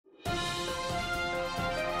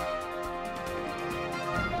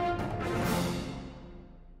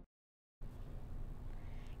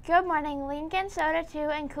Good morning, Lincoln, Soda 2,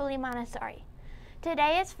 and Cooley Montessori.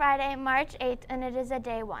 Today is Friday, March 8th, and it is a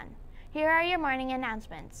day one. Here are your morning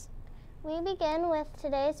announcements. We begin with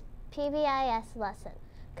today's PBIS lesson,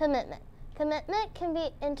 commitment. Commitment can be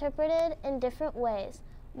interpreted in different ways.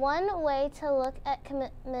 One way to look at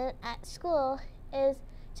commitment at school is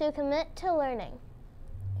to commit to learning.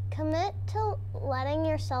 Commit to letting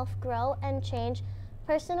yourself grow and change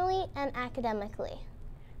personally and academically.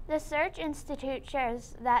 The Search Institute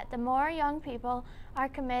shares that the more young people are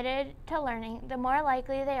committed to learning, the more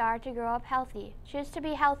likely they are to grow up healthy. Choose to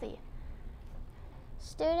be healthy.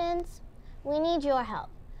 Students, we need your help.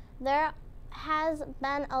 There has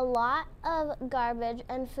been a lot of garbage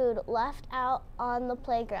and food left out on the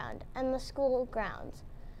playground and the school grounds.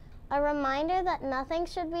 A reminder that nothing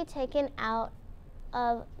should be taken out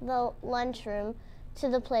of the lunchroom to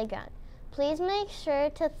the playground. Please make sure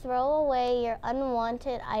to throw away your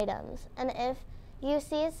unwanted items, and if you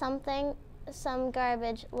see some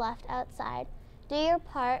garbage left outside, do your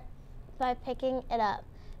part by picking it up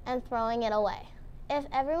and throwing it away. If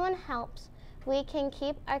everyone helps, we can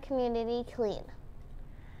keep our community clean.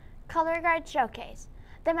 Color Guide Showcase.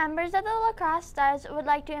 The members of the Lacrosse Stars would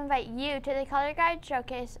like to invite you to the Color Guide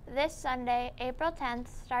Showcase this Sunday, April 10th,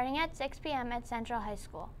 starting at 6 p.m. at Central High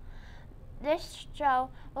School. This show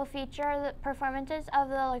will feature the performances of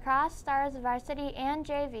the Lacrosse Stars varsity and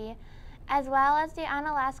JV, as well as the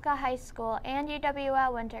Onalaska High School and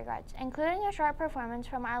UWL Winter Guards, including a short performance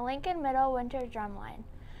from our Lincoln Middle Winter Drumline.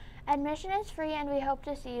 Admission is free and we hope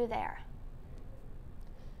to see you there.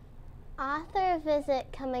 Author visit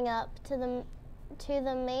coming up to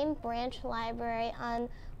the main branch library on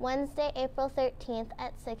Wednesday, April 13th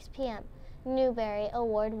at 6 p.m. Newbery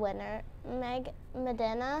Award winner Meg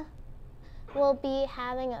Medina will be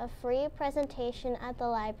having a free presentation at the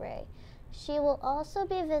library. She will also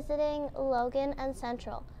be visiting Logan and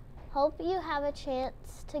Central. Hope you have a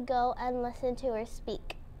chance to go and listen to her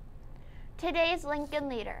speak. Today's Lincoln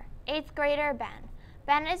leader, 8th grader Ben.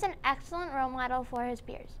 Ben is an excellent role model for his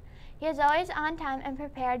peers. He is always on time and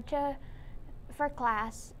prepared for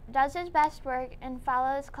class, does his best work, and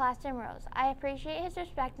follows classroom rules. I appreciate his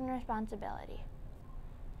respect and responsibility.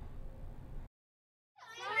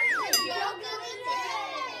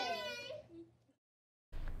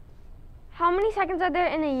 How many seconds are there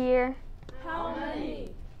in a year? How many?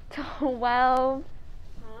 12.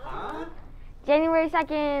 Huh? January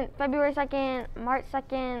 2nd, February 2nd, March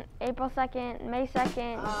 2nd, April 2nd, May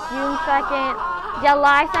 2nd, June 2nd,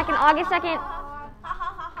 July 2nd, August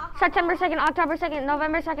 2nd, September 2nd, October 2nd,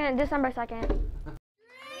 November 2nd, and December 2nd.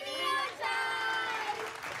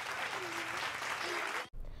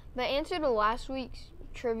 The answer to last week's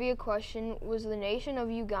trivia question was the nation of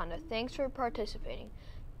Uganda. Thanks for participating.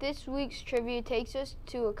 This week's trivia takes us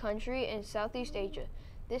to a country in Southeast Asia.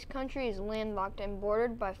 This country is landlocked and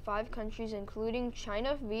bordered by 5 countries including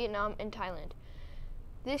China, Vietnam, and Thailand.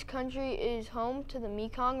 This country is home to the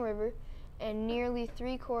Mekong River, and nearly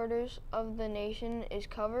 3/4 of the nation is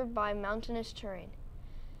covered by mountainous terrain.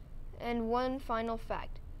 And one final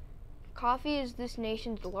fact, coffee is this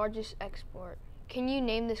nation's largest export. Can you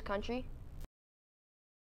name this country?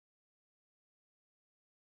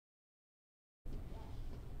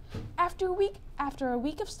 After a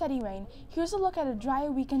week of steady rain, here's a look at a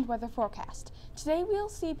drier weekend weather forecast. Today we'll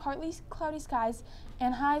see partly cloudy skies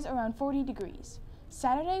and highs around 40 degrees.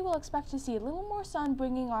 Saturday we'll expect to see a little more sun,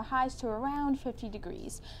 bringing our highs to around 50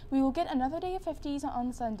 degrees. We will get another day of 50s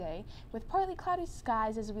on Sunday with partly cloudy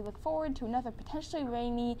skies as we look forward to another potentially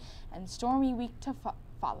rainy and stormy week to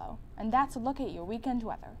follow. And that's a look at your weekend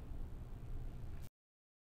weather.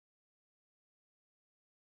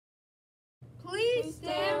 Please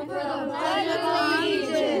stand for the Pledge of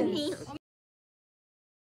Allegiance.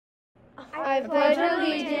 I pledge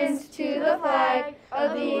allegiance to the flag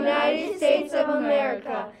of the United States of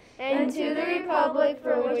America and to the republic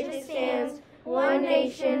for which it stands, one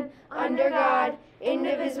nation, under God,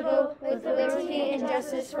 indivisible, with liberty and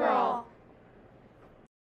justice for all.